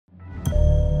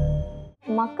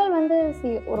மக்கள் வந்து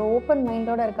ஒரு ஓப்பன்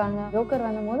மைண்டோட இருக்காங்க. ஜோக்கர்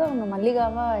வந்தபோது அவங்க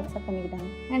மல்லிகாவா அக்செப்ட் பண்ணிக்கிட்டாங்க.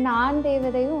 அண்ட் ஆண்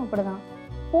தேவதையும் அப்படிதான்.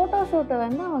 ஃபோட்டோ ஷூட்டை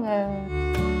வந்து அவங்க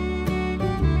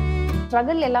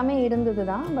ஸ்ட்ரகிள் எல்லாமே இருந்தது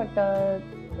தான். பட்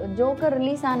ஜோக்கர்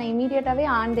ரிலீஸ் ஆன இமீடியட்டாகவே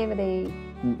ஆண் தேவதை.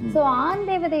 ஸோ ஆண்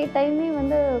தேவதை டைமே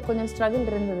வந்து கொஞ்சம் ஸ்ட்ரகிள்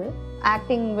இருந்தது.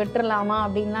 ஆக்டிங் விட்டுறலாமா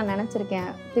அப்படின்லாம் நினச்சிருக்கேன்.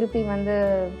 திருப்பி வந்து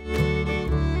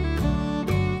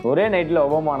ஒரே நைட்டில்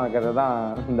ஒபாமான கதை தான்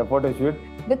இந்த ஃபோட்டோ ஷூட்.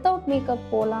 வித்தவுட் மேக்கப்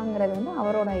போகலாங்கிறது வந்து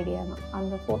அவரோட ஐடியா தான்.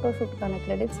 அந்த ஃபோட்டோ ஷூட்டுக்கான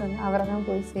கிரெடிட்ஸ் வந்து அவரை தான்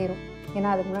போய் சேரும்.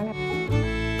 ஏன்னா அதுக்கு முன்னாடி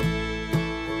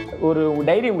ஒரு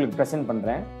டைரி உங்களுக்கு ப்ரெசென்ட்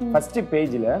பண்ணுறேன். ஃபஸ்ட்டு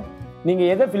பேஜில் நீங்கள்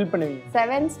எதை ஃபில் பண்ணுவீங்க?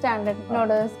 7th ஸ்டாண்டர்ட்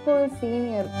என்னோட ஸ்கூல்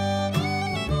சீனியர்.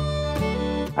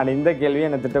 ஆனால் இந்த கேள்வியை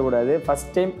என்ன திட்டக்கூடாது.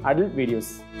 ஃபஸ்ட் டைம் அடல்ட்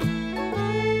வீடியோஸ்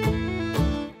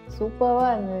சூப்பராக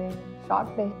அந்த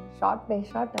ஷார்ட் பை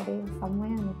ஷார்ட் அப்படியே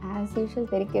செம்மையாக ஆஸ்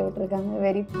யூஷுவல் தெரிக்க விட்டுருக்காங்க.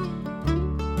 வெரி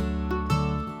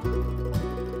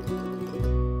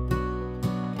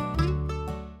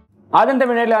ஆதன்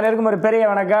தமிழ்நாட்டில் அனைவருக்கும் ஒரு பெரிய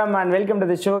வணக்கம் and welcome to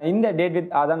the show. இந்த டேட்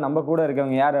வித் ஆதான் நம்ம கூட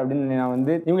இருக்கவங்க யார் அப்படின்னு நான்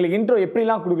வந்து இவங்களுக்கு இன்ட்ரோ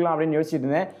எப்படிலாம் கொடுக்கலாம் அப்படின்னு யோசிச்சுட்டு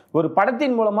இருந்தேன். ஒரு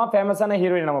படத்தின் மூலமாக ஃபேமஸான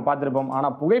ஹீரோயின் நம்ம பார்த்துருப்போம்.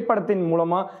 ஆனால் புகைப்படத்தின்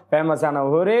மூலமாக ஃபேமஸான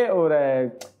ஒரே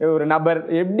ஒரு நபர்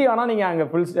எப்படி வேணால் நீங்கள் அங்கே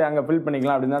ஃபில்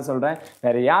பண்ணிக்கலாம் அப்படின்னு தான் சொல்கிறேன்.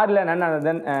 வேறு யார் இல்லை, நன் other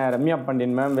then Ramya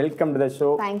Pandian ma'am. Welcome to the show.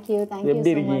 Thank you.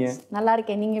 எப்படி இருக்கீங்க? நல்லா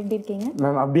இருக்கேன். நீங்கள் எப்படி இருக்கீங்க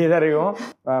மேம்? அப்படியே தான் இருக்கும்.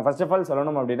 ஃபர்ஸ்ட் ஆஃப் ஆல்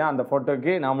சொல்லணும் அப்படின்னா அந்த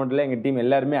ஃபோட்டோக்கு நான் மட்டும் இல்லை, எங்கள் டீம்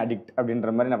எல்லாருமே அடிக்ட்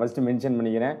அப்படின்ற மாதிரி நான் ஃபஸ்ட்டு மென்ஷன்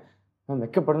பண்ணிக்கிறேன்.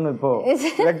 வெக்கப்படணும் இப்போ.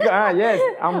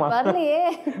 ஆமா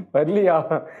வரலையா?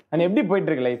 நான் எப்படி போயிட்டு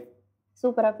இருக்கு லைஃப்?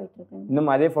 சூப்பரா போயிட்டு இருக்கு. இன்னும்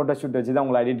அதே போட்டோ ஷூட் வச்சு தான்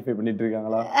உங்களை ஐடென்டிஃபை பண்ணிட்டு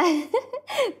இருக்காங்களா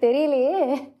தெரியலையே.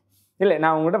 இல்லை,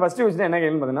 நான் உங்கள்கிட்ட ஃபர்ஸ்ட் கொஸ்டின் என்ன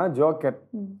கேள்வி பார்த்தீங்கன்னா, ஜோக்கர்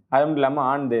அதுவும் இல்லாமல்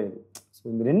ஆண் தேவதை. ஸோ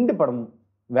இந்த ரெண்டு படமும்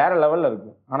வேற லெவலில்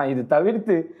இருக்கும். ஆனால் இது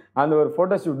தவிர்த்து அந்த ஒரு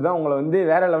ஃபோட்டோ ஷூட் தான் உங்களை வந்து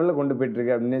வேற லெவலில் கொண்டு போயிட்டு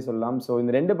இருக்கு அப்படின்னே சொல்லலாம். ஸோ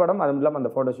இந்த ரெண்டு படம் அதுவும் இல்லாமல்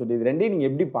அந்த ஃபோட்டோ ஷூட், இது ரெண்டையும்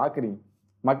நீங்கள் எப்படி பார்க்குறீங்க?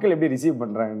 மக்கள் எப்படி ரிசீவ்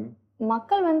பண்ணுறாங்கன்னு?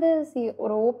 மக்கள் வந்து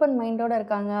ஒரு ஓப்பன் மைண்டோட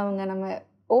இருக்காங்க. அவங்க நம்ம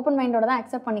ஓப்பன் மைண்டோட தான்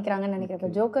அக்செப்ட் பண்ணிக்கிறாங்கன்னு நினைக்கிறேன். இப்போ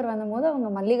ஜோக்கர் வந்தபோது அவங்க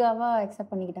மல்லிகாவா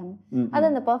அக்செப்ட் பண்ணிக்கிட்டாங்க. அது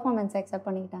அந்த பெர்ஃபார்மன்ஸ் அக்செப்ட்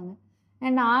பண்ணிக்கிட்டாங்க.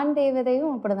 அண்ட் ஆண்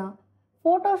தேவதையும் அப்படிதான்.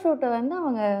 ஃபோட்டோ ஷூட்டை வந்து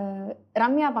அவங்க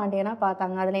ரம்யா பாண்டியனா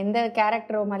பார்த்தாங்க. அதில் எந்த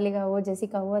கேரக்டரோ மல்லிகாவோ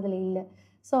ஜெசிகாவோ அதில் இல்லை.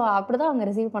 ஸோ அப்படி தான் அவங்க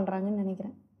ரிசீவ் பண்ணுறாங்கன்னு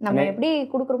நினைக்கிறேன். நம்ம எப்படி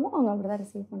கொடுக்குறோமோ அவங்க அப்படி தான்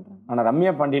ரிசீவ் பண்ணுறாங்க. ஆனால்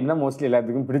ரம்யா பாண்டியன் தான் மோஸ்ட்லி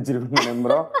எல்லாத்துக்கும் பிடிச்சிருக்குன்னு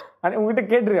நம்புகிறோம். ஆனால் உங்ககிட்ட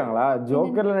கேட்டிருக்காங்களா,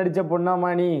 ஜோக்கரில் நடித்த பொண்ணாமா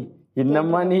நீ,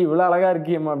 என்னம்மா நீ இவ்வளோ அழகா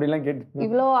இருக்கியம்மா அப்படின்லாம் கேட்டு?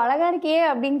 இவ்வளோ அழகா இருக்கியே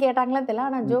அப்படின்னு கேட்டாங்களா தெரியல.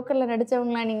 ஆனால் ஜோக்கர்ல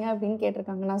நடிச்சவங்களா நீங்க அப்படின்னு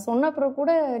கேட்டிருக்காங்க. நான் சொன்னப்புறம்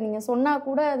கூட நீங்க சொன்னா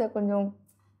கூட அதை கொஞ்சம்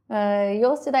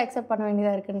யோசிச்சு தான் அக்செப்ட் பண்ண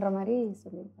வேண்டியதா இருக்குன்ற மாதிரி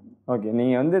சொல்லியிருக்காங்க. ஓகே,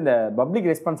 நீங்க வந்து இந்த பப்ளிக்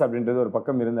ரெஸ்பான்ஸ் அப்படின்றது ஒரு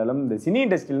பக்கம் இருந்தாலும் இந்த சினி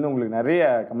இண்டஸ்ட்ரியிலேருந்து உங்களுக்கு நிறைய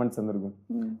கமெண்ட்ஸ் வந்திருக்கும்.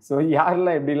 ஸோ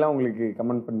யாரெல்லாம் எப்படிலாம் உங்களுக்கு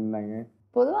கமெண்ட் பண்ணியிருந்தாங்க?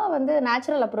 பொதுவாக வந்து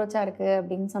நேச்சுரல் அப்ரோச்சாக இருக்குது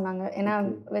அப்படின்னு சொன்னாங்க. ஏன்னா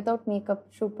வித்தவுட் மேக்கப்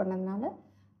ஷூட் பண்ணதுனால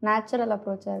நேச்சுரல்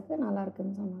அப்ரோச்சாக இருக்குது, நல்லா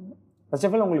இருக்குன்னு சொன்னாங்க. ஃபர்ஸ்ட்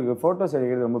ஆஃப் ஆல் உங்களுக்கு ஃபோட்டோஸ்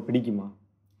எடுக்கிறது ரொம்ப பிடிக்குமா?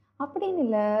 அப்படின்னு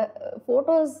இல்லை,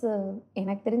 ஃபோட்டோஸ்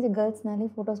எனக்கு தெரிஞ்ச கேர்ள்ஸ்னாலே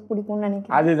ஃபோட்டோஸ் பிடிக்கும்னு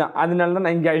நினைக்கிறேன். அதுதான், அதனால தான்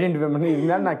நான் இங்கே ஐடென்டிஃபை பண்ணி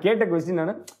இருந்தாலும் நான் கேட்ட கொஸ்டின்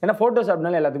நான் ஏன்னா ஃபோட்டோஸ்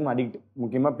அப்படினால எல்லாத்துக்கும் அடிக்ட்,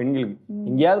 முக்கியமாக பெண்களுக்கு.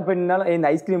 எங்கேயாவது போயிருந்தாலும்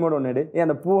இந்த ஐஸ்கிரீமோட ஒன்று எடு,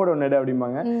 அந்த பூவோட ஒன்று எடு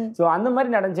அப்படிம்பாங்க. ஸோ அந்த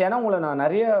மாதிரி நடந்துச்சு. ஏன்னா உங்களை நான்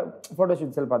நிறைய ஃபோட்டோ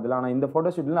ஷூட்ஸ் பார்த்துல, ஆனால் இந்த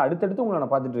ஃபோட்டோ ஷூட்லாம் அடுத்தடுத்து உங்களை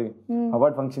நான் பார்த்துட்டு இருக்கேன்.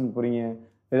 அவார்ட் ஃபங்க்ஷனுக்கு போகிறீங்க,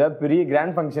 ஏதாவது பெரிய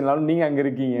கிராண்ட் ஃபங்க்ஷன்னாலும் நீங்கள் அங்கே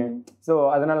இருக்கீங்க. ஸோ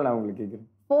அதனால நான் உங்களுக்கு கேட்குறேன்.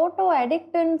 ஃபோட்டோ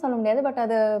அடிக்ட்னு சொல்ல முடியாது, பட்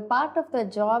அது பார்ட் ஆஃப் த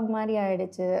ஜாப் மாதிரி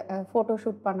ஆகிடுச்சு. ஃபோட்டோ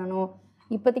ஷூட் பண்ணணும்,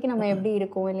 இப்போதைக்கு நம்ம எப்படி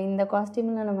இருக்கோம், இல்லை இந்த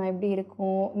காஸ்டியூமில் நம்ம எப்படி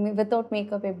இருக்கோம், வித்தவுட்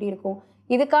மேக்கப் எப்படி இருக்கும்,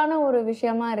 இதுக்கான ஒரு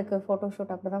விஷயமா இருக்குது ஃபோட்டோ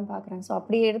ஷூட். அப்படி தான் பார்க்குறேன். ஸோ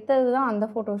அப்படி எடுத்தது தான் அந்த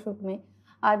ஃபோட்டோ ஷூட்டுமே.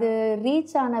 அது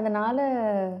ரீச் ஆனதுனால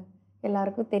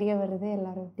எல்லாருக்கும் தெரிய வருது,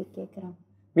 எல்லாரும் எப்படி கேட்குறாங்க.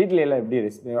 வீட்டில் எல்லாம்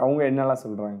எப்படி அவங்க என்னெல்லாம்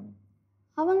சொல்கிறாங்க?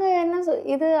 அவங்க என்ன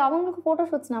இது அவங்களுக்கு ஃபோட்டோ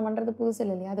ஷூட்ஸ் நான் பண்ணுறது புதுசு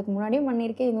இல்லையா, அதுக்கு முன்னாடியும்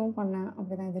பண்ணியிருக்கேன், இதுவும் பண்ணேன்.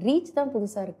 அப்படிதான், இது ரீச் தான்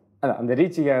புதுசாக இருக்குது. அதான் அந்த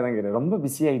ரீச்சுக்காக தான் கேட்குறேன். ரொம்ப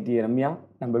பிஸி ஆகிட்டே ரம்யா,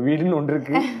 நம்ம வீடுன்னு ஒன்று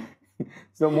இருக்குது.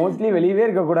 ஸோ மோஸ்ட்லி வெளியவே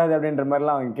இருக்கக்கூடாது அப்படின்ற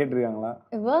மாதிரிலாம் அவங்க கேட்டிருக்காங்களா?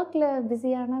 ஒர்க்கில்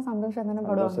பிஸியான சந்தோஷம்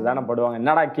தானே படுவாங்க.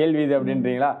 என்னடா கேள்வி இது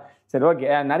அப்படின்றீங்களா? சரி, ஓகே.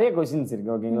 நிறைய கொஸ்டின்ஸ்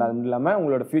இருக்குது, ஓகேங்களா? அது இல்லாமல்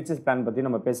உங்களோட ஃபியூச்சர்ஸ் பிளான் பற்றி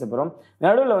நம்ம பேச போகிறோம்.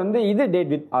 நடுவில் வந்து இது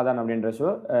டேட் வித் ஆதான் அப்படின்ற ஷோ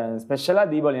ஸ்பெஷலாக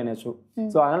தீபாவளியான ஷோ.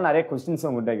 ஸோ அதனால் நிறைய கொஸ்டின்ஸ்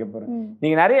உங்கள்கிட்ட கேட்க போகிறேன்.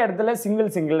 நீங்கள் நிறைய இடத்துல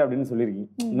சிங்கிள் அப்படின்னு சொல்லியிருக்கீங்க,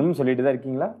 இன்னும் சொல்லிட்டு தான்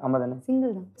இருக்கீங்களா? ஆமாம் தானே?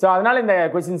 சிங்கிள் தான். ஸோ அதனால் இந்த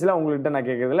கொஸ்டின்ஸ்லாம் உங்கள்கிட்ட நான்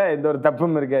கேட்கறதுல எந்த ஒரு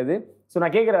தப்பும் இருக்காது. ஸோ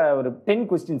நான் கேட்குற ஒரு 10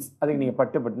 கொஸ்டின்ஸ் அதுக்கு நீங்கள்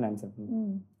பட்டுன்னு ஆன்சர் பண்ணுங்க,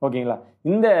 ஓகேங்களா?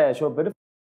 இந்த ஷோ பேர்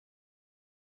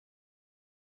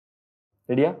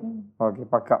ரெடியா? ஓகே,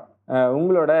 பக்கா.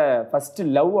 உங்களோட ஃபஸ்ட்டு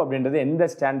லவ் அப்படின்றது எந்த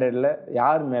ஸ்டாண்டர்டில்,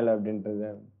 யார் மேலே அப்படின்றது?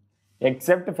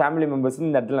 எக்ஸப்ட் ஃபேமிலி மெம்பர்ஸ்னு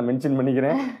இந்த இடத்துல மென்ஷன்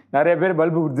பண்ணிக்கிறேன். நிறைய பேர்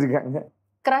பல்பு கொடுத்துருக்காங்க.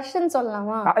 க்ரஷ்ன்னு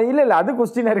சொல்லலாமா? இல்லை, அது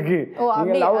கொஸ்டினாக இருக்குது.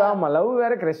 நீங்கள் லவ், ஆமாம், லவ்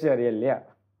வேறு க்ரஷ் வேறு இல்லையா?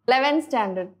 11th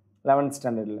standard. 11th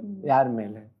ஸ்டாண்டர்ட்ல யார்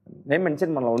மேல நேம்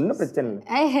மென்ஷன் பண்ணலாம், ஒன்றும் பிரச்சனை இல்லை.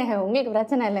 உங்களுக்கு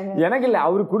பிரச்சனை இல்லைங்க. எனக்கு இல்லை,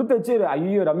 அவரு கொடுத்து வச்சு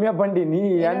ஐயோ ரம்யா பாண்டி நீ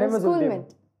என் நேம் சொல்லி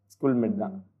ஸ்கூல்மேட்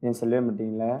தான். ஏன் சொல்லவே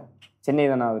மாட்டீங்களா? சென்னை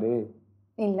தானே அவரு?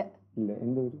 இல்லை இல்லை,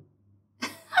 எந்த ஊர்?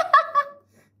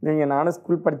 நீங்கள் நானும்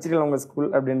ஸ்கூல் படிச்சிருக்கலாம் உங்கள் ஸ்கூல்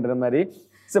அப்படின்ற மாதிரி.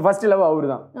 ஸோ ஃபர்ஸ்ட் லவ் அவரு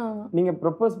தான். நீங்கள்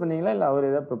ப்ரப்போஸ் பண்ணீங்களா இல்லை அவர்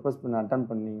ஏதாவது ப்ரப்போஸ் பண்ண அட்டன்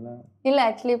பண்ணீங்களா? இல்லை,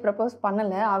 ஆக்சுவலி ப்ரப்போஸ்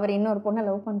பண்ணலை. அவர் இன்னொரு பொண்ணை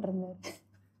லவ் பண்ணிருந்தாரு.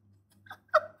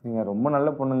 நீங்கள் ரொம்ப நல்ல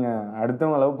பொண்ணுங்க.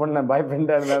 அடுத்தவங்க லவ் பண்ண பாய்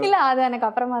ஃப்ரெண்டாக இருந்தாலும் இல்லை, அது எனக்கு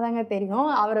அப்புறமா தாங்க தெரியும்.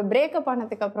 அவரை பிரேக்கப்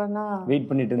பண்ணதுக்கு அப்புறம் தான் வெயிட்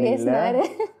பண்ணிட்டு இருந்தீங்களா?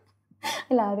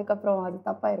 இல்லை, அதுக்கப்புறம் அது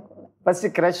தப்பாக இருக்கும்ல. ஃபர்ஸ்ட்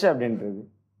க்ரஷ் அப்படின்றது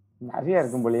நிறைய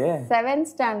இருக்கும் போலயே. 7th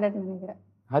ஸ்டாண்டர்ட் நினைக்கிறேன்.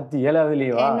 அது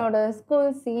 7வதுலயே என்னோட ஸ்கூல்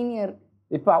சீனியர்.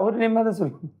 இப்போ அவர் நேம் தான்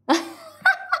சொல்லுங்க.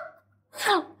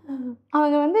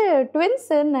 அவங்க வந்து ட்வின்ஸ்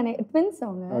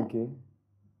அவங்க. ஓகே.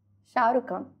 ஷாருக்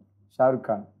கான்.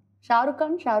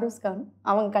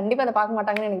 அவங்க கண்டிப்பா அதை பார்க்க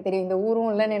மாட்டாங்கன்னு எனக்கு தெரியும். இந்த ஊரும்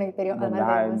இல்லைன்னு எனக்கு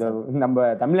தெரியும். நம்ம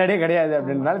தமிழ்நாடே கிடையாது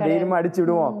அப்படின்றனால தைரியமா அடிச்சு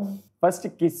விடுவோம். First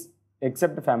kiss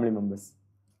except family members.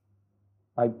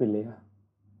 வாய்ப்பு இல்லையா?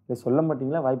 சொல்ல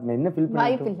மாட்டீங்களா? வாய்ப்பு என்ன ஃபீல் பண்ணி?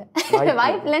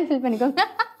 வாய்ப்பு இல்லைன்னு ஃபீல் பண்ணிக்கோங்க.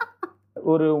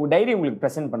 ஒரு டைரி உங்களுக்கு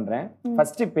ப்ரெசென்ட் பண்றேன்.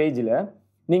 ஃபர்ஸ்ட் பேஜ்ல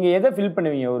நீங்க எதை ஃபில்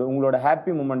பண்ணுவீங்க? ஒரு உங்களோட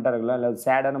ஹாப்பி மூமெண்டா இருக்கலாம், இல்லை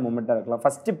சேடான மூமெண்டா இருக்கலாம்.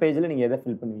 ஃபர்ஸ்ட் பேஜ்ல நீங்க எதை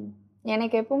ஃபில் பண்ணுவீங்க?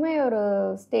 எனக்கு எப்பவுமே ஒரு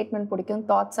ஸ்டேட்மெண்ட் பிடிக்கும்,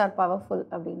 தாட்ஸ் ஆர் பவர்ஃபுல்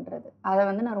அப்படின்றது. அதை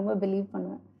வந்து நான் ரொம்ப பிலீவ்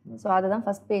பண்ணுவேன். ஸோ அதுதான்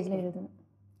ஃபர்ஸ்ட் பேஜ்ல எழுதுவேன்.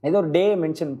 ஏதோ ஒரு டே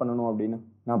மென்ஷன் பண்ணணும் அப்படின்னா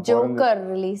ஜோக்கர்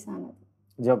ரிலீஸ் ஆனது.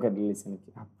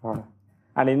 அப்பா.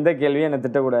 அண்ட் இந்த கேள்வியை என்ன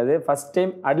திட்டக்கூடாது. First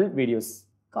time adult videos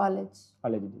college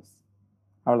days.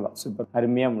 அவ்வளோதான். சூப்பர்,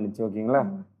 அருமையா முடிச்சு. ஓகேங்களா?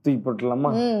 தூக்கி போட்டுடலாமா?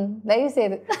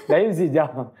 தயவு செய்தா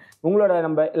உங்களோட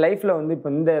நம்ம லைஃப்ல வந்து இப்போ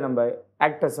இந்த நம்ம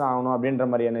ஆக்டர்ஸ் ஆகணும் அப்படின்ற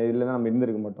மாதிரியான இதில் தான் நம்ம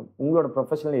இருந்திருக்க மாட்டோம். உங்களோட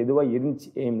ப்ரொஃபஷனல் எதுவாக இருந்துச்சு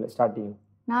எய்ம்ல ஸ்டார்டிங்?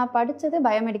 நான் படித்தது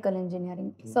பயோமெடிக்கல்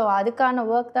இன்ஜினியரிங். ஸோ அதுக்கான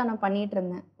ஒர்க் தான் நான் பண்ணிட்டு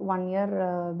இருந்தேன். 1 இயர்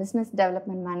பிஸ்னஸ்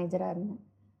டெவலப்மெண்ட் மேனேஜராக இருந்தேன்.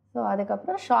 ஸோ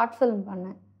அதுக்கப்புறம் ஷார்ட் ஃபிலிம்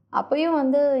பண்ணேன். அப்பயும்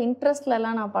வந்து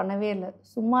இன்ட்ரெஸ்ட்லலாம் நான் பண்ணவே இல்லை,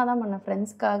 சும்மா தான் பண்ணேன்.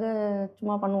 ஃப்ரெண்ட்ஸ்க்காக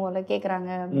சும்மா பண்ணுவோம்ல,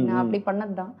 கேட்குறாங்க அப்படின்னு, அப்படி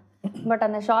பண்ணது தான். பட்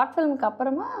அந்த ஷார்ட் ஃபிலிமுக்கு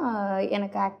அப்புறமா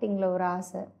எனக்கு ஆக்டிங்கில் ஒரு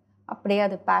ஆசை, அப்படியே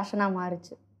அது பேஷனாக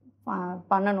மாறிச்சு.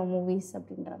 பண்ணணும் மூவிஸ்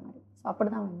அப்படின்ற மாதிரி. ஸோ அப்படி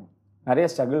தான் வந்தேன். நிறைய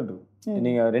ஸ்ட்ரகிள் இருக்கும்.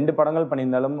 நீங்கள் 2 படங்கள்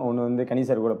பண்ணியிருந்தாலும் ஒன்று வந்து கனி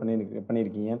சார் கூட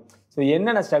பண்ணியிருக்கீங்க. ஸோ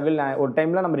என்னென்ன ஸ்ட்ரகிள்? ஒரு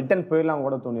டைமில் நம்ம ரிட்டர்ன் போயிடலாம்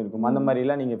கூட தோணிருக்கும். அந்த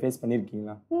மாதிரிலாம் நீங்கள் ஃபேஸ்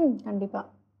பண்ணியிருக்கீங்களா? கண்டிப்பாக.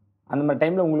 அந்த மாதிரி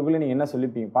டைமில் உங்களுக்குள்ளே நீங்கள் என்ன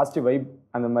சொல்லிப்பீங்க? பாசிட்டிவ் வைப்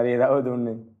அந்த மாதிரி ஏதாவது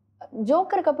ஒன்று?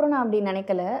 ஜோக்கருக்கு அப்புறம் நான் அப்படி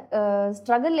நினைக்கல.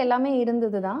 ஸ்ட்ரகிள் எல்லாமே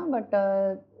இருந்தது தான். பட்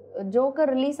ஜோக்கர்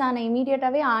ரிலீஸ் ஆன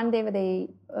இமீடியட்டாகவே ஆண் தேவதை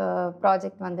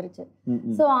ப்ராஜெக்ட் வந்துருச்சு.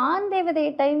 ஸோ ஆண் தேவதை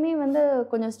டைமே வந்து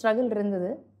கொஞ்சம் ஸ்ட்ரகிள் இருந்தது.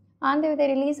 ஆண் தேவதை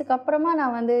ரிலீஸுக்கு அப்புறமா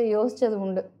நான் வந்து யோசித்தது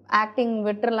உண்டு, ஆக்டிங்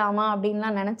விட்டுறலாமா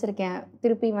அப்படின்லாம் நினச்சிருக்கேன்.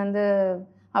 திருப்பி வந்து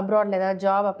அப்ராடில் ஏதாவது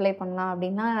ஜாப் அப்ளை பண்ணலாம்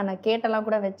அப்படின்னா நான் கேட்டெல்லாம்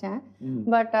கூட வச்சேன்.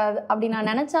 பட் அது அப்படி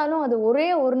நான் நினச்சாலும் அது ஒரே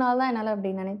ஒரு நாள் தான் என்னால்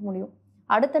அப்படி நினைக்க முடியும்.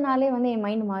 அடுத்த நாளே வந்து என்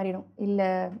மைண்ட் மாறிடும்.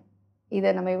 இல்லை, இதை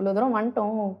நம்ம இவ்வளோ தூரம்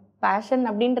வந்துட்டோம், பேஷன்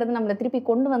அப்படின்றது நம்மளை திருப்பி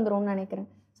கொண்டு வந்துடும்னு நினைக்கிறேன்.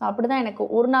 ஸோ அப்படி தான் எனக்கு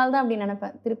ஒரு நாள் தான் அப்படி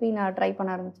நினைப்பேன். திருப்பி நான் ட்ரை பண்ண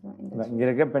ஆரம்பிச்சிடுவேன். இங்கே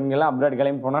இருக்க பெண்கள்லாம் அப்ராட்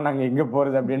கிளம்பி போனால் நாங்கள் எங்கே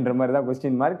போகிறது அப்படின்ற மாதிரி தான்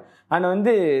கொஸ்டின் மார்க். ஆனால்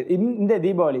வந்து இந்த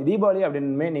தீபாவளி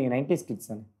அப்படின்னுமே நீங்கள் 90s கிட்ஸ்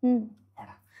தானே?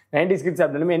 90s கிட்ஸ்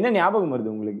அப்படின்னுமே என்ன ஞாபகம் வருது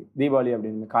உங்களுக்கு? தீபாவளி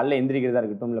அப்படின்னு காலைல எந்திரிக்கிறதா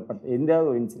இருக்கட்டும், இல்லை எந்த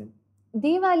ஒரு இன்சிடென்ட்?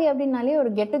 தீபாவளி அப்படின்னாலே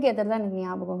ஒரு கெட் டுகெதர் தான் எனக்கு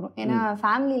ஞாபகம் வரும். ஏன்னா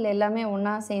ஃபேமிலியில் எல்லாமே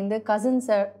ஒன்றா சேர்ந்து,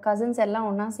 கசின்ஸ் எல்லாம்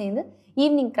ஒன்றா சேர்ந்து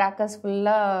ஈவினிங் கிராக்கர்ஸ்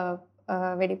ஃபுல்லாக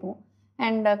வெடிப்போம்.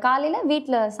 அண்ட் காலையில்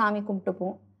வீட்டில் சாமி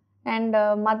கும்பிட்டுப்போம். அண்ட்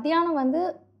மத்தியானம் வந்து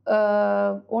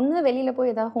ஒன்று வெளியில்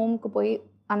போய் ஏதாவது ஹோமுக்கு போய்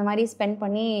அந்த மாதிரி ஸ்பெண்ட்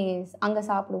பண்ணி அங்கே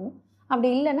சாப்பிடுவோம். அப்படி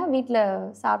இல்லைன்னா வீட்டில்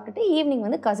சாப்பிட்டுட்டு ஈவினிங்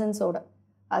வந்து கசின்ஸோட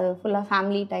அது ஃபுல்லாக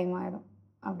ஃபேமிலி டைம் ஆகிடும்.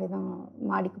 அப்படி தான்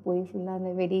மாடிக்கு போய் ஃபுல்லாக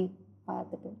அந்த வெடி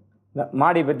பார்த்துட்டு.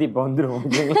 மாடி பற்றி இப்போ வந்துடும்.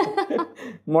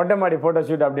 மொட்டை மாடி ஃபோட்டோ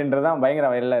ஷூட் அப்படின்றதான் பயங்கர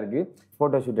வைரலாக இருக்குது.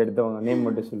 ஃபோட்டோ ஷூட் எடுத்தவங்க நேம்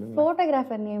மட்டும் சொல்லுங்கள்.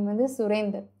 ஃபோட்டோகிராஃபர் நேம் வந்து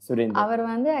சுரேந்தர். அவர்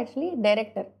வந்து ஆக்சுவலி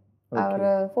டைரக்டர். அவர்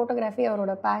ஃபோட்டோகிராஃபி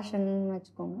அவரோட பேஷன்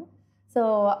வச்சுக்கோங்க. ஸோ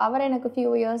அவர் எனக்கு ஃபியூ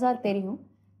இயர்ஸாக தெரியும்.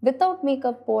 வித்தவுட்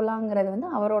மேக்கப் போகலாங்கிறது வந்து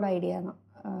அவரோட ஐடியா தான்.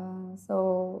 ஸோ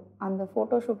அந்த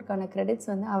ஃபோட்டோ ஷூட்டுக்கான கிரெடிட்ஸ்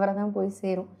வந்து அவரை தான் போய்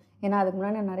சேரும். ஏன்னா அதுக்கு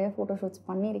முன்னாடி நான் நிறைய ஃபோட்டோ ஷூட்ஸ்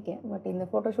பண்ணியிருக்கேன். பட் இந்த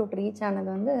ஃபோட்டோ ஷூட் ரீச் ஆனது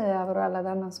வந்து அவரால்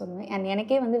தான் நான் சொல்லுவேன். அண்ட்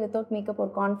எனக்கே வந்து வித்தவுட் மேக்கப்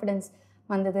ஒரு கான்ஃபிடென்ஸ்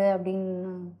வந்தது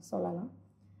அப்படின்னு சொல்லலாம்.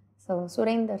 ஸோ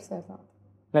சுரேந்தர் சார் தான்.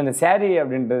 இல்லை, இந்த சாரீ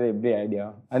அப்படின்றது எப்படி ஐடியா?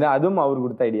 அதுவும் அவர்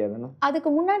கொடுத்த ஐடியா தானே? அதுக்கு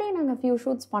முன்னாடியே நாங்கள் ஃபியூ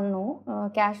ஷூட்ஸ் பண்ணோம்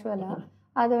கேஷுவலாக.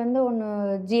 அது வந்து ஒன்று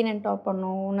ஜீன் அண்ட் டாப்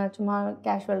பண்ணோம், ஒன்று சும்மா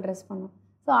கேஷுவல் ட்ரெஸ் பண்ணோம்.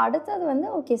 ஸோ அடுத்தது வந்து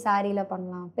ஓகே சாரியில்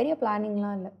பண்ணலாம், பெரிய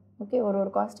பிளானிங்லாம் இல்லை. ஓகே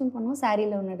ஒரு காஸ்டியூம் பண்ணோம்,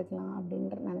 சாரியில் ஒன்று எடுக்கலாம்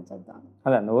அப்படின்ற நினச்சது தான்.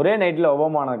 அதான் ஒரே நைட்டில்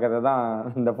ஒபாமான கதை தான்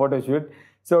இந்த ஃபோட்டோ ஷூட்.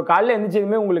 ஸோ காலையில்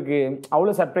எழுந்திரிச்சதுமே உங்களுக்கு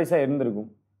அவ்வளோ சர்ப்ரைஸாக இருந்திருக்கும்.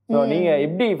 ஸோ நீங்கள்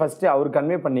எப்படி ஃபஸ்ட்டு அவர்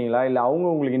கன்வே பண்ணீங்களா, இல்லை அவங்க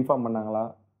உங்களுக்கு இன்ஃபார்ம் பண்ணாங்களா?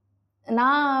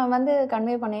 நான் வந்து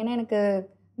கன்வே பண்ணேன். ஏன்னா எனக்கு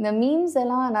இந்த மீம்ஸ்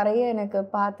எல்லாம் நிறைய எனக்கு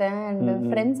பார்த்தேன். அண்ட்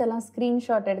ஃப்ரெண்ட்ஸ் எல்லாம்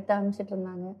ஸ்க்ரீன்ஷாட் எடுத்து அனுப்பிச்சிட்டு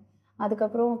இருந்தாங்க.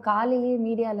 அதுக்கப்புறம் காலையிலேயே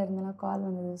மீடியாவில் இருந்தெல்லாம் கால்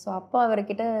வந்தது. ஸோ அப்போ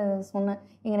அவர்கிட்ட சொன்னேன்,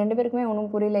 எங்கள் 2 பேருக்குமே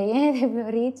ஒன்றும் புரியல, ஏன் இது இவ்வளோ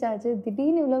ரீச் ஆச்சு,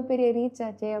 திடீர்னு இவ்வளோ பெரிய ரீச்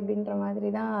ஆச்சு அப்படின்ற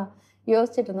மாதிரி தான்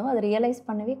யோசிச்சுட்டு இருந்தோம். அதை ரியலைஸ்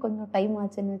பண்ணவே கொஞ்சம் டைம்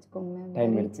ஆச்சுன்னு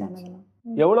வச்சுக்கோங்களேன். ரீச் ஆனதெல்லாம்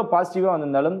எவ்வளோ பாசிட்டிவாக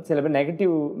வந்திருந்தாலும் சில பேர்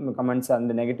நெகட்டிவ் கமெண்ட்ஸ்,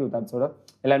 அந்த நெகட்டிவ் தாட்ஸோட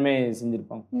எல்லாருமே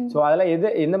செஞ்சுருப்பாங்க. ஸோ அதெல்லாம்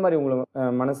எந்த மாதிரி உங்களை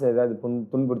மனசு ஏதாவது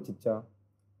துன்புறுச்சிச்சா?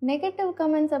 நெகட்டிவ்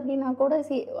கமெண்ட்ஸ் அப்படின்னா கூட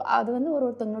அது வந்து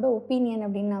ஒருத்தவங்களோட ஒப்பீனியன்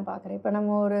அப்படின்னு நான் பார்க்குறேன்.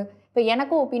 இப்போ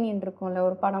எனக்கும் ஒப்பீனியன் இருக்கும்ல,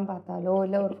 ஒரு படம் பார்த்தாலோ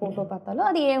இல்லை ஒரு ஃபோட்டோ பார்த்தாலோ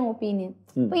அது என் ஒப்பீனியன்.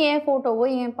 இப்போ என் ஃபோட்டோவோ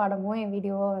என் படமோ என்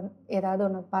வீடியோவோ ஏதாவது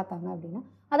ஒன்று பார்த்தாங்க அப்படின்னா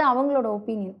அது அவங்களோட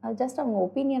ஒப்பீனியன். அது ஜஸ்ட் அவங்க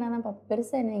ஒப்பீனியனாக தான் பார்ப்பேன்.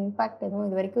 பெருசாக என்ன இம்பாக்ட் எதுவும்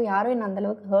இது வரைக்கும் யாரும் என்ன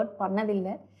அந்தளவுக்கு ஹர்ட்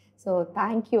பண்ணதில்லை. ஸோ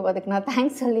தேங்க்யூ, அதுக்கு நான்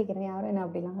தேங்க்ஸ் சொல்லிக்கிறேன். யாரும் என்ன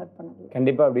அப்படிலாம் ஹர்ட் பண்ணதில்லை.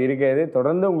 கண்டிப்பாக அப்படி இருக்காது.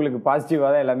 தொடர்ந்து உங்களுக்கு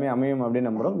பாசிட்டிவாக தான் எல்லாமே அமையும் அப்படின்னு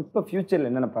நம்புகிறோம். இப்போ ஃப்யூச்சரில்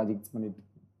என்னென்ன ப்ராஜெக்ட்ஸ் பண்ணிட்டு?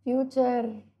 ஃப்யூச்சர்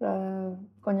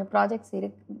கொஞ்சம் ப்ராஜெக்ட்ஸ்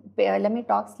இருக்குது. இப்போ எல்லாமே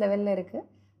டாக்ஸ் லெவலில் இருக்குது.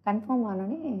 கன்ஃபார்ம்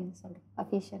ஆனோடனே சொல்கிறேன்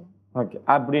அஃபீஷியலாக. ஓகே,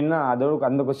 அப்படின்னா அதோட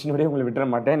அந்த கொஸ்டினோடய உங்களை விட்டுற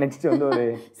மாட்டேன். நெக்ஸ்ட் வந்து ஒரு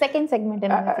செகண்ட் செக்மெண்ட்.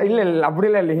 இல்லை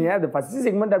அப்படிலாம் இல்லைங்க, அது ஃபர்ஸ்ட்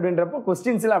செக்மெண்ட் அப்படின்றப்போ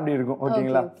கொஸ்டின்ஸ்லாம் அப்படி இருக்கும்.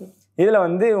 ஓகேங்களா? இதில்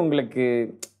வந்து உங்களுக்கு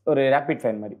ஒரு ரேபிட்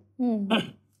ஃபயர் மாதிரி.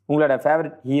 உங்களோட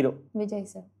favourite hero? Vijay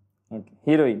sir. Okay.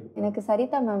 Heroine? எனக்கு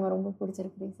சரிதா மேம் ரொம்ப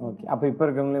பிடிச்சிருக்கு. ஓகே, அப்போ இப்போ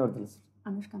இருக்கவங்களே ஒருத்தர்.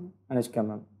 Anushka ma'am. Anushka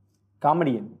ma'am.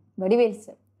 Comedian? Vadivel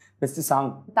sir. Best song?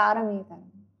 தாரமே.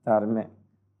 தாரமே.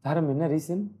 தாரம் என்ன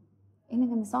ரீசன்?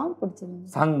 எனக்கு அந்த சாங்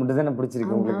பிடிச்சிருக்கு. சாங் மட்டும் தானே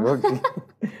பிடிச்சிருக்கு உங்களுக்கு? Okay.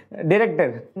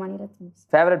 Director? Mani Ratnam.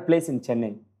 Favourite place இன்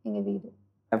சென்னை? எங்கள் வீடு.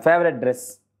 Favourite dress?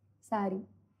 Sorry.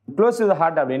 Close to the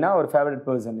heart அப்படின்னா ஒரு ஃபேவரட்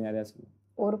பர்சன் யாரையா சொல்லுங்க?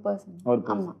 ஒரு பர்சன்.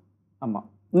 ஆமாம் ஆமாம்.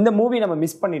 இந்த மூவி நம்ம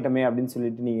மிஸ் பண்ணிட்டோமே அப்படின்னு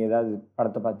சொல்லிட்டு நீங்கள் ஏதாவது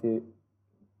படத்தை பார்த்து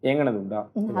ஏங்கினது உண்டா?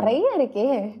 நிறைய இருக்கே.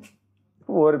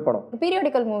 ஒரு படம்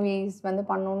பீரியாடிக்கல் மூவிஸ் வந்து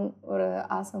பண்ணணும்னு ஒரு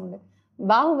ஆசை உண்டு.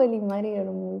 பாகுபலி மாதிரி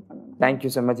ஒரு மூவி பண்ணணும். Thank you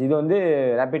so much. இது வந்து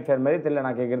ரேபிட் ஃபயர் மாதிரி தெரியல,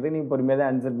 நான் கேட்குறது நீங்கள் பொறுமையாக தான்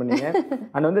ஆன்சர் பண்ணீங்க.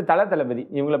 அண்ட் வந்து தளபதி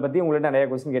இவங்களை பற்றி உங்கள்கிட்ட நிறைய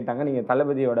கொஸ்டின் கேட்டாங்க. நீங்கள்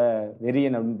தளபதியோட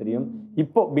வெறியன் அப்படின்னு தெரியும்.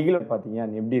 இப்போ பிகிலர் பார்த்தீங்க,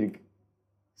 அது எப்படி இருக்கு?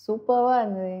 சூப்பராக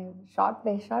இருந்தது. ஷார்ட்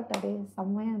பை ஷார்ட் அப்படியே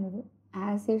செம்மையாக இருந்தது.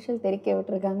 ஆஸ் யூஷுவல் தெரிக்க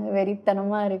விட்டுருக்காங்க.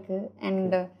 வெறித்தனமாக இருக்குது.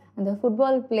 அண்ட் அந்த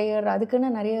ஃபுட்பால் பிளேயர் அதுக்குன்னு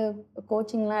நிறைய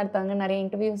கோச்சிங்லாம் எடுத்தாங்க. நிறைய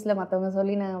இன்டர்வியூஸில் மற்றவங்க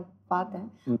சொல்லி நான் பார்த்தேன்.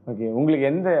 ஓகே, உங்களுக்கு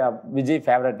எந்த விஜய்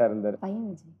ஃபேவரட்டாக இருந்தார்? பையன்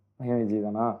விஜய். பையன் விஜய்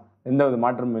தானா? எந்த ஒரு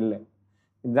மாற்றமும் இல்லை.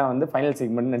 இதுதான் வந்து ஃபைனல்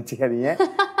செக்மெண்ட் நினச்சிக்காதீங்க.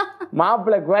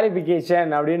 மாப்பிள்ளை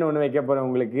குவாலிஃபிகேஷன் அப்படின்னு ஒன்று வைக்க போகிறேன்.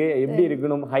 உங்களுக்கு எப்படி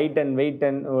இருக்கணும், height and wait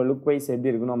and look wise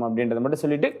எப்படி இருக்கணும் அப்படின்றத மட்டும்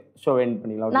சொல்லிட்டு ஷோ எண்ட்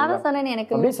பண்ணிக்கலாம். நான் தான் சொன்னேன்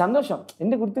எனக்கு அப்படியே சந்தோஷம்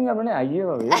என்ன கொடுத்துங்க அப்படின்னு. ஐயோ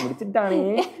முடிச்சுட்டானே,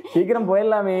 சீக்கிரம்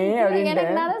போயிடலாமே அப்படின்னு.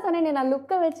 நான் தான் சொன்னேன், நான்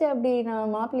லுக்கை வச்சு அப்படி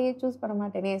நான் மாப்பிள்ளையே சூஸ் பண்ண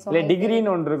மாட்டேனே. இல்லை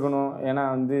டிகிரின்னு ஒன்று இருக்கணும். ஏன்னா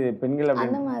வந்து பெண்கள் அப்படி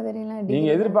அந்த மாதிரிலாம்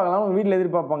நீங்கள் எதிர்பார்க்கலாம், உங்கள் வீட்டில்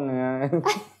எதிர்பார்ப்பாங்க.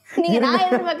 நான்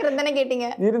எதிர்பார்க்கறது தானே கேட்டீங்க.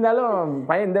 இருந்தாலும்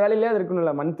பையன் இந்த வேலையிலேயே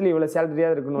இருக்கணும்ல, மந்த்லி இவ்வளோ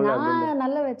சேலரியாவது இருக்கணும்ல. நான்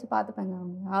நல்லா வச்சு பார்த்துப்பேங்க.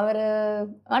 அவர்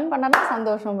ஏர்ன் பண்ணாதான்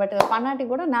சந்தோஷம். பட் பண்ணாட்டி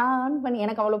கூட நான் ஏர்ன் பண்ணி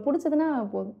எனக்கு அவ்வளோ பிடிச்சதுன்னா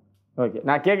போதும். ஓகே,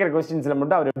 நான் கேட்குற கொஸ்டின்ஸில்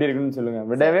மட்டும் அவர் எப்படி இருக்குன்னு சொல்லுங்க,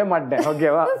 விடவே மாட்டேன்.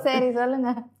 ஓகேவா? சரி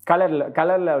சொல்லுங்க.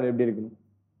 கலரில் அவர் எப்படி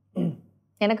இருக்கணும்?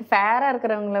 எனக்கு ஃபேராக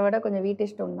இருக்கிறவங்கள விட கொஞ்சம்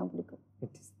வீட்டிஷ் டோன் தான் பிடிக்கும்.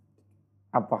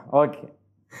 அப்பா ஓகே.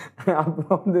 அப்போ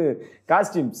வந்து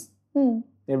காஸ்டியூம்ஸ்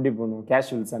எப்படி போகணும்?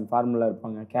 கேஷுவல்ஸ் அண்ட் ஃபார்மலாக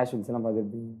இருப்பாங்க. கேஷுவல்ஸ் எல்லாம்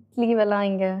பார்த்துருப்பீங்க. ஸ்லீவ் எல்லாம்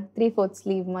இங்கே 3/4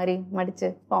 ஸ்லீவ் மாதிரி மடிச்சு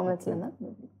ஃபார்மல்ஸ்ல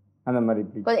இருந்தால் அந்த மாதிரி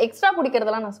கொஞ்சம் எக்ஸ்ட்ரா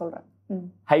பிடிக்கிறதெல்லாம் நான் சொல்கிறேன்.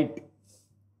 ஹைட்?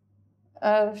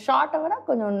 ஷார்ட்டை விட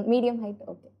கொஞ்சம் மீடியம் ஹைட்.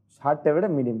 ஓகே, ஷார்ட்டை விட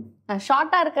மீடியம்.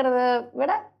 ஷார்ட்டாக இருக்கிறத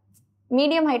விட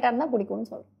மீடியம் ஹைட்டாக இருந்தால் பிடிக்கும்னு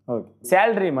சொல்கிறேன். ஓகே,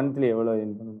 சேலரி மந்த்லி எவ்வளோ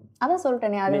ஏர்ன் பண்ணணும்? அதான்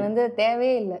சொல்லிட்டேனே, அது வந்து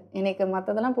தேவையே இல்லை எனக்கு.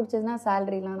 மற்றதெல்லாம் பிடிச்சதுன்னா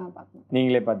சேலரிலாம் நான் பார்க்கணும்.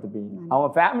 நீங்களே பார்த்துப்பீங்க. அவங்க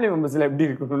ஃபேமிலி மெம்பர்ஸில் எப்படி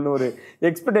இருக்கணும்னு ஒரு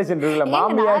எக்ஸ்பெக்டேஷன் இருக்குல்ல.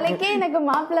 மாமியாருக்கே எனக்கு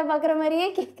மாப்பிள்ளை பார்க்குற மாதிரியே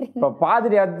கேட்குறேன். இப்போ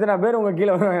பாதிரி அத்தனை பேர் உங்கள்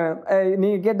கீழே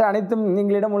நீங்கள் கேட்ட அனைத்தும்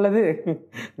நீங்களிடம் உள்ளது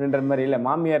அப்படின்ற மாதிரி. இல்லை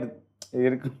மாமியார்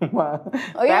இருக்கணுமா,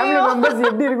 ஃபேமிலி மெம்பர்ஸ்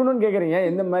எப்படி இருக்கணும்னு கேட்குறீங்க.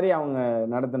 எந்த மாதிரி அவங்க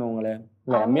நடத்தணும் உங்களை?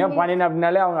 இல்லை ரம்யா பாண்டியன்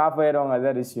அப்படின்னாலே அவங்க ஆஃப் ஆயிடுவாங்க,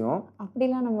 அதுதான் விஷயம்.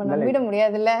 அப்படிலாம் நம்ம நம்பிட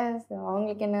முடியாதுல்ல.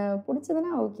 அவங்களுக்கு என்ன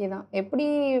பிடிச்சதுன்னா ஓகே தான். எப்படி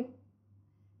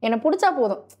என்னை பிடிச்சா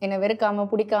போதும், என்னை வெறுக்காம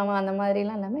பிடிக்காம அந்த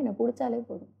மாதிரிலாம் இல்லாமல் என்னை பிடிச்சாலே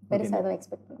போதும். பெருசாக எதுவும்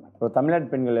எக்ஸ்பெக்ட் பண்ண மாட்டேன். இப்போ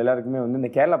தமிழ்நாட்டு பெண்கள் எல்லாருக்குமே வந்து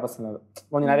இந்த கேரளா பசங்க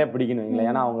கொஞ்சம் நிறைய பிடிக்கணும் இல்லை,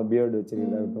 ஏன்னா அவங்க பியர்டு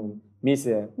வச்சிருக்கிறதா இருக்கட்டும்,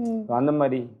 மீசு அந்த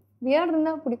மாதிரி. பியர்டு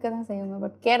இருந்தால் பிடிக்க தான் செய்வாங்க.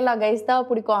 பட் கேரளா கைஸ் தான்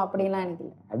பிடிக்கும் அப்படிலாம் எனக்கு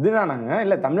இல்லை. அதுதானாங்க?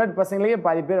 இல்லை தமிழ்நாட்டு பசங்களே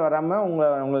பாதி பேர் வராமல்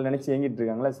உங்களை நினச்சி ஏங்கிட்டு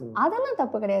இருக்காங்களா? அதெல்லாம்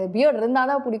தப்பு கிடையாது. பியர்டு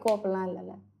இருந்தால் தான் பிடிக்கும் அப்படிலாம்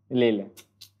இல்லைல்ல. இல்லை இல்லை,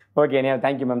 okay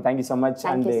thank you ma'am, thank you so much.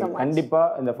 Thank and you so much.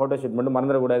 கண்டிப்பாக இந்த ஃபோட்டோ ஷூட் மட்டும்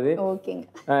மறந்துடக்கூடாது. ஓகேங்க.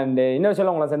 அண்ட் இன்னொரு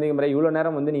சொல்ல உங்களை சந்திக்கும் முறை இவ்வளோ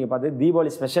நேரம் வந்து நீங்கள் பார்த்து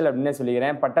தீபாவளி ஸ்பெஷல் அப்படின்னே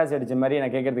சொல்லிக்கிறேன். பட்டாசு அடிச்ச மாதிரி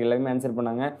நான் கேட்கறதுக்கு எல்லாருமே ஆன்சர்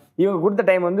பண்ணாங்க. இவங்க கொடுத்த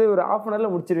டைம் வந்து ஒரு ½ அன்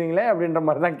ஹவரில் முடிச்சிருவீங்களே அப்படின்ற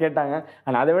மாதிரி தான் கேட்டாங்க.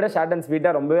 அண்ட் அதை விட ஷார்ட் அண்ட்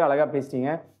ஸ்வீட்டாக ரொம்பவே அழகாக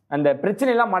பேசிட்டீங்க. அந்த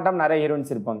பிரச்சனைலாம் மாட்டாமல் நிறைய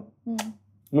ஹீரோயின்ஸ் இருப்பாங்க.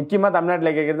 முக்கியமாக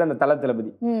தமிழ்நாட்டில் கேட்குறது அந்த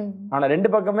தளபதி. ஆனால் 2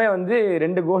 பக்கமே வந்து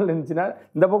 2 கோல் இருந்துச்சுன்னா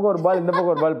இந்த பக்கம் ஒரு பால் இந்த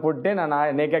பக்கம் ஒரு பால் போட்டு நான்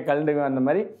நேக்காக கலந்துக்குவேன். அந்த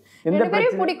மாதிரி எந்த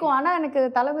பிரச்சனை பிடிக்கும். ஆனால் எனக்கு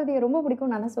தளபதியை ரொம்ப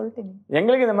பிடிக்கும். நான் சொல்லிட்டேன்.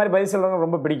 எங்களுக்கு இந்த மாதிரி பதில் சொல்றவங்க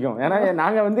ரொம்ப பிடிக்கும். ஏன்னா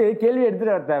நாங்கள் வந்து கேள்வி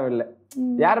எடுத்துகிட்டு வர தேவையில்லை.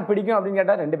 யாரை பிடிக்கும் அப்படின்னு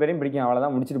கேட்டால் 2 பேரையும் பிடிக்கும்,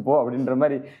 அவ்வளோதான், முடிச்சுட்டு போ அப்படின்ற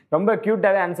மாதிரி ரொம்ப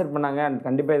க்யூட்டாகவே ஆன்சர் பண்ணாங்க.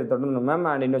 கண்டிப்பாக இதை தொடர்ந்து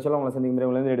மேம். அண்ட் இன்னொரு சொல்ல உங்களை சந்திக்கும் முறை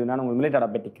உங்களை நான் உங்களை மில்லேட்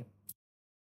அடாபெட்டிக்.